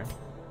Abbey here.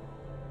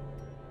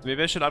 So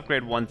maybe I should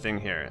upgrade one thing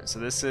here. So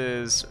this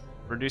is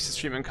reduces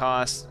treatment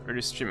cost,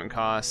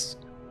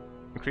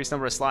 increase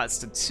number of slots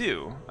to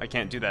 2. I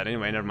can't do that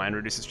anyway, never mind,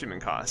 reduces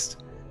treatment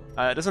cost.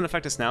 It doesn't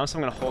affect us now, so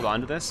I'm going to hold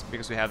on to this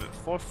because we have it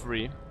for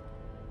free.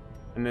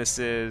 And this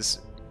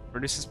is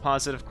reduces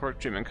positive quirk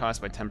treatment cost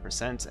by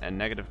 10% and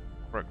negative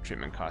quirk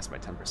treatment cost by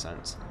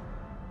 10%.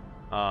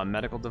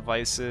 Medical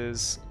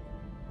devices.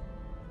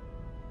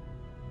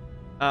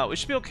 We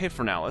should be okay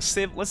for now. Let's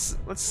save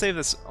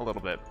this a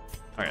little bit.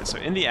 Alright, so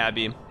in the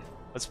Abbey,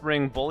 let's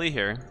bring Bully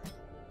here.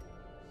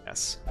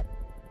 Yes.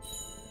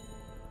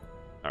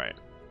 Alright.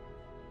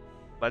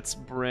 Let's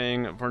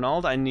bring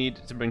Vernald. I need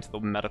to bring to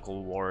the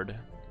medical ward.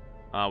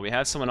 We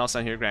have someone else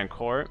on here,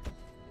 Grandcourt.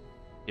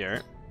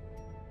 Here.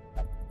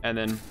 And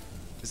then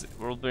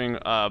we'll bring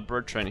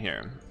Bertran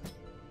here.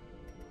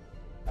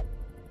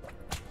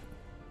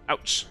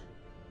 Ouch.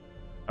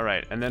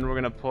 Alright, and then we're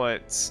gonna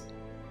put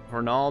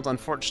Vernald.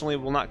 Unfortunately,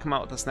 will not come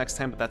out with us next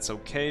time, but that's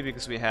okay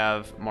because we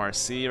have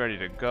Marcy ready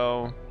to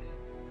go.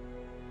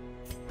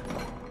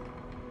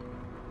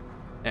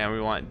 And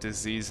we want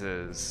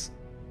diseases.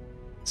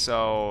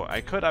 So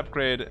I could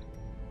upgrade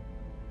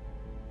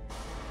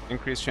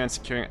increased chance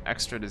of curing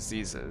extra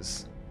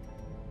diseases.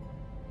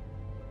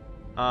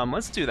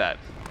 Let's do that.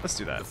 Let's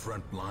do that. The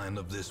front line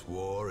of this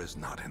war is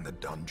not in the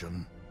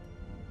dungeon,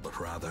 but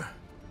rather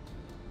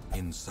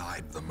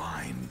inside the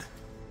mind.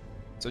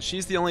 So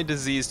she's the only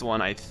diseased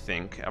one, I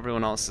think.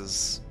 Everyone else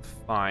is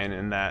fine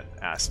in that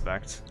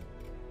aspect.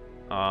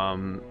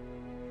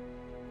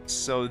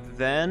 So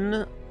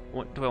then,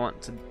 what do I want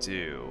to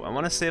do? I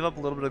want to save up a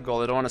little bit of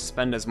gold. I don't want to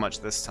spend as much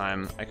this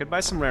time. I could buy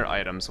some rare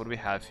items. What do we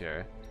have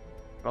here?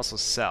 I could also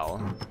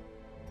sell.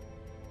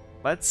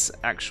 Let's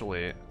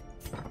actually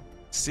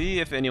see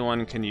if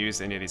anyone can use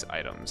any of these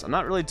items. I'm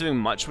not really doing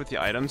much with the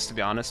items, to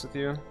be honest with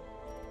you.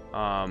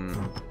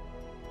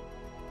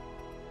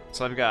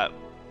 So I've got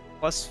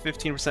plus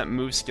 15%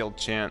 move skill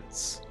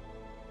chance.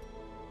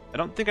 I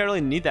don't think I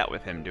really need that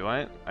with him, do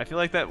I? I feel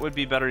like that would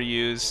be better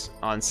used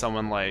on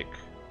someone like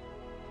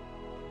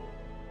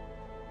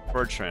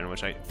Bertran,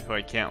 who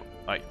I can't.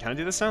 Like, can I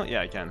do this now?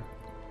 Yeah, I can.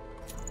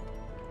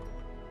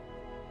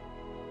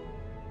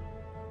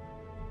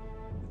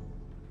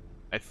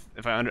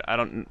 I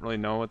don't really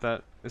know what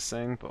that is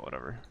saying, but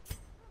whatever.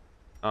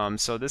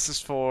 So this is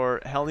for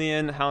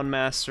Hellion,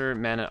 Houndmaster,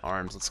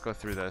 Man-at-Arms. Let's go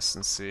through this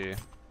and see.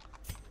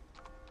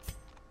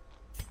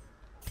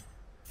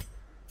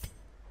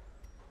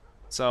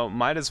 So,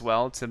 might as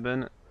well,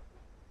 Tibin.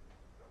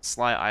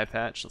 Sly Eye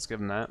Patch, let's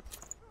give him that.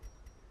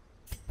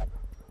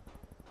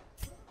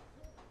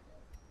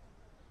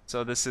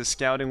 So this is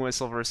Scouting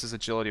Whistle versus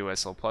Agility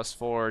Whistle.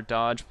 +4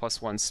 dodge,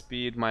 +1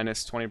 speed,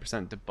 minus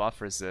 20%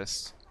 debuff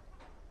resist.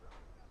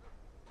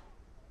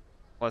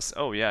 Plus,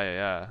 oh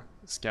yeah.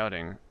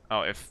 scouting.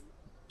 Oh, if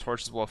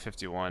torch is below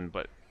 51,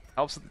 but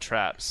helps with the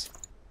traps.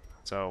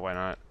 So why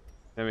not?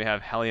 Then we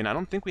have Hellion. I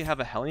don't think we have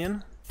a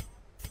Hellion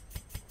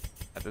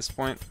at this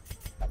point.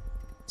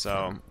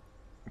 So,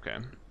 okay.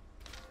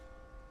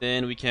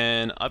 Then we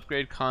can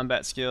upgrade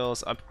combat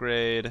skills,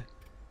 upgrade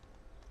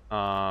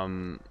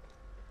weapons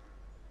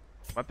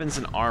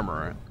and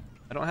armor.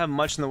 I don't have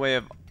much in the way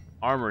of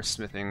armor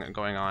smithing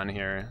going on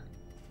here.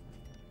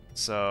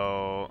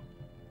 So,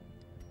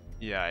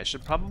 yeah, I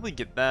should probably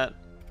get that.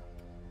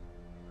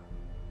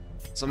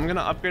 So I'm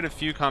gonna upgrade a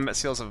few combat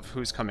skills of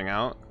who's coming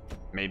out.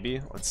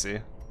 Maybe, let's see.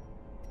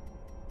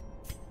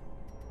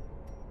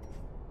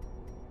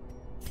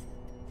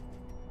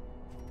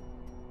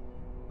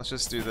 Let's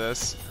just do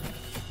this.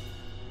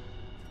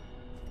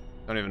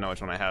 Don't even know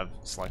which one I have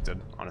selected,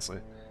 honestly.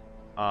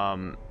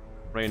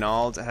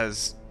 Reynald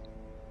has...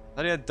 I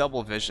thought he had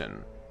double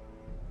vision.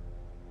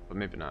 But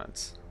maybe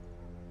not.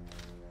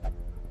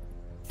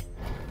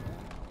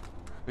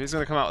 He's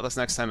gonna come out with us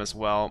next time as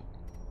well.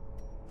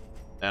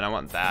 And I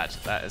want that.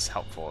 That is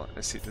helpful.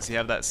 Does he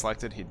have that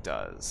selected? He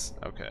does.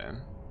 Okay.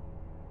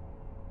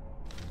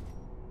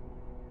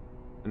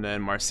 And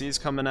then Marcy's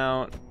coming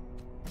out.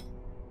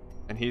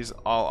 And he's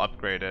all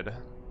upgraded.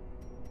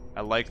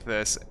 I like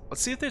this.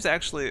 Let's see if there's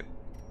actually...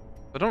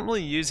 I don't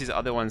really use these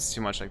other ones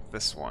too much, like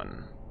this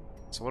one.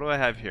 So what do I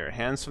have here?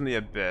 Hands from the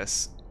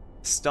Abyss.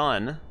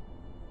 Stun,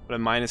 but a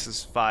minus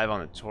is 5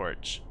 on the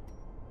torch.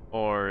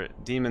 Or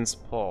Demon's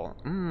Pull.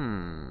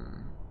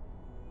 And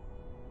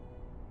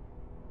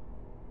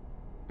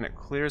it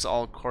clears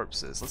all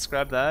corpses. Let's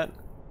grab that.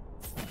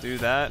 Do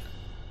that.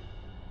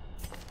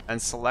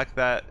 And select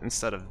that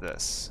instead of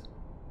this.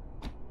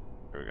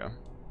 There we go.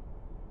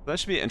 That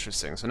should be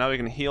interesting. So now we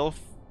can heal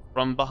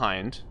from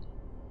behind.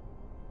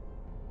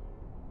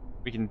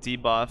 We can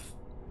debuff,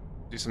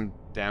 do some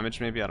damage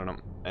maybe, I don't know.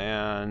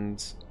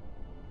 And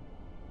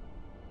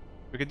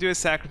we could do a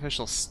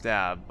sacrificial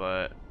stab,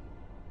 but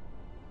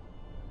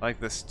I like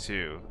this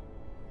too.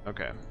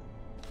 Okay.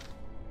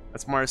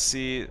 That's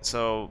Marcy.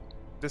 So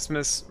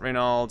dismiss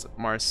Reynald,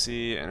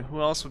 Marcy, and who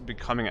else would be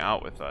coming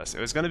out with us? It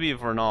was gonna be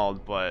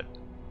Vernald, but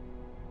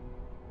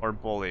or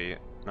Bully.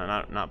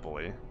 No, not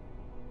Bully.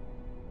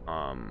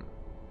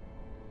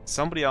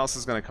 Somebody else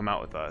is gonna come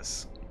out with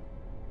us.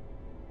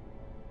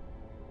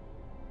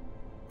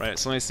 Right,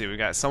 so let me see. We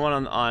got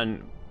someone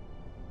on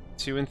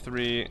 2 and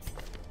 3,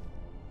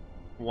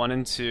 1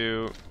 and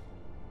 2,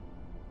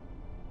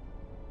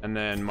 and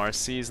then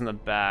Marcy's in the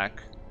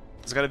back.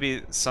 There's got to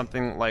be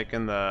something like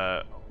in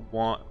the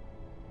 1,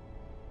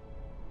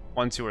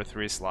 2, or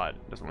 3 slot.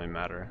 Doesn't really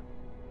matter.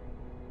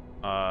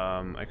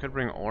 I could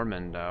bring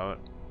Ormond out.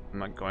 I'm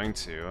not going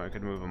to. I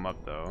could move him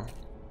up though.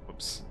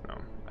 Whoops,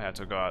 no. I had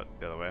to go out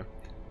the other way.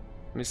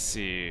 Let me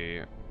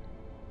see. I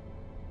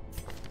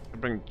could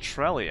bring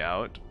Trelly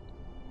out.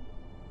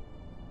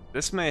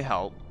 This may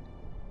help.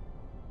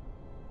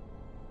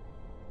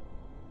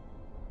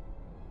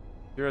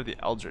 Fear of the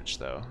Eldritch,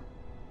 though.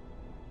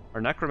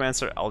 Or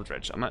Necromancer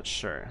Eldritch, I'm not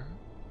sure.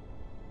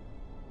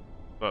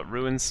 But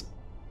Ruins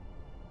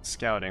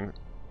Scouting. Did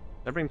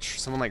I bring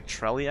someone like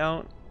Trelly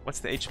out? What's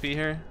the HP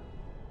here?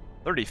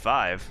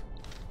 35.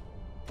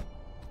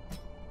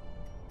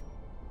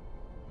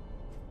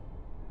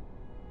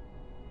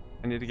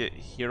 I need to get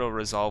Hero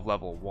Resolve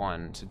level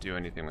 1 to do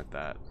anything with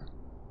that.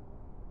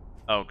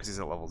 Oh, because he's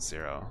at level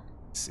 0.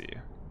 Let's see.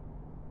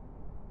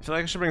 I feel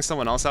like I should bring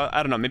someone else out.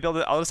 I don't know. Maybe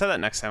I'll decide that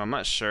next time. I'm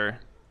not sure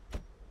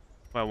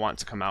who I want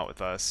to come out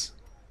with us.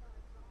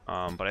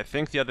 But I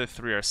think the other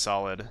 3 are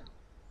solid.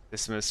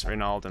 Dismiss,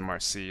 Reynald, and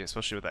Marcy,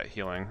 especially with that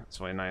healing. It's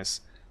really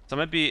nice. So it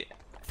might be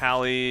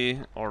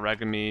Hallie or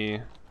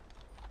Regami.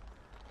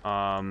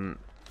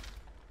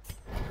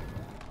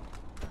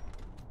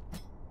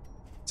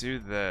 Do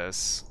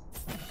this.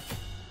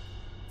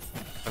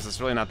 Because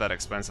it's really not that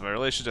expensive. I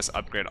really should just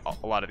upgrade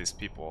a lot of these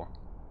people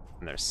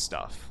and their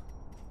stuff.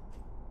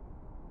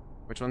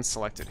 Which one's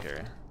selected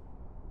here?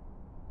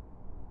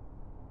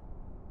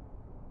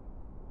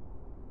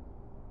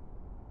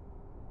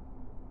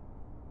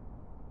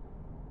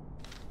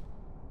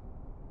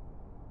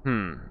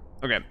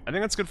 Okay, I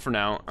think that's good for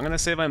now. I'm gonna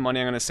save my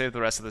money, I'm gonna save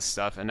the rest of this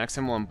stuff, and next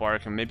time we'll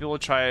embark and maybe we'll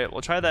try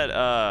that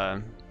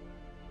oh,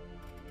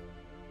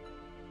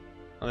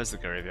 there's the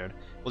graveyard.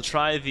 We'll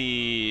try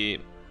the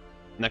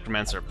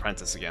Necromancer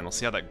Apprentice again. We'll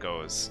see how that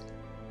goes.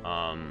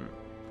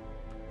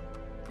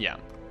 Yeah.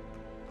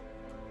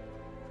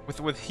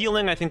 With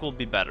healing, I think we'll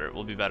be better.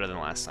 We'll be better than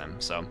last time.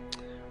 So,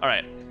 all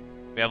right.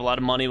 We have a lot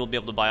of money. We'll be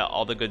able to buy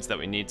all the goods that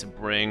we need to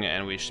bring,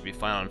 and we should be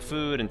fine on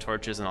food and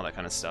torches and all that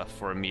kind of stuff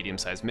for a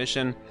medium-sized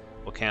mission.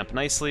 We'll camp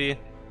nicely,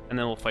 and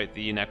then we'll fight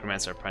the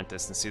Necromancer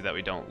Apprentice and see that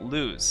we don't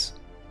lose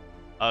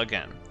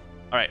again.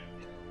 All right.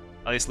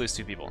 At least lose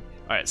 2 people.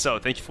 All right. So,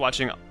 thank you for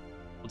watching.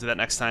 We'll do that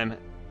next time.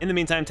 In the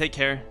meantime, take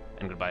care,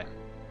 and goodbye.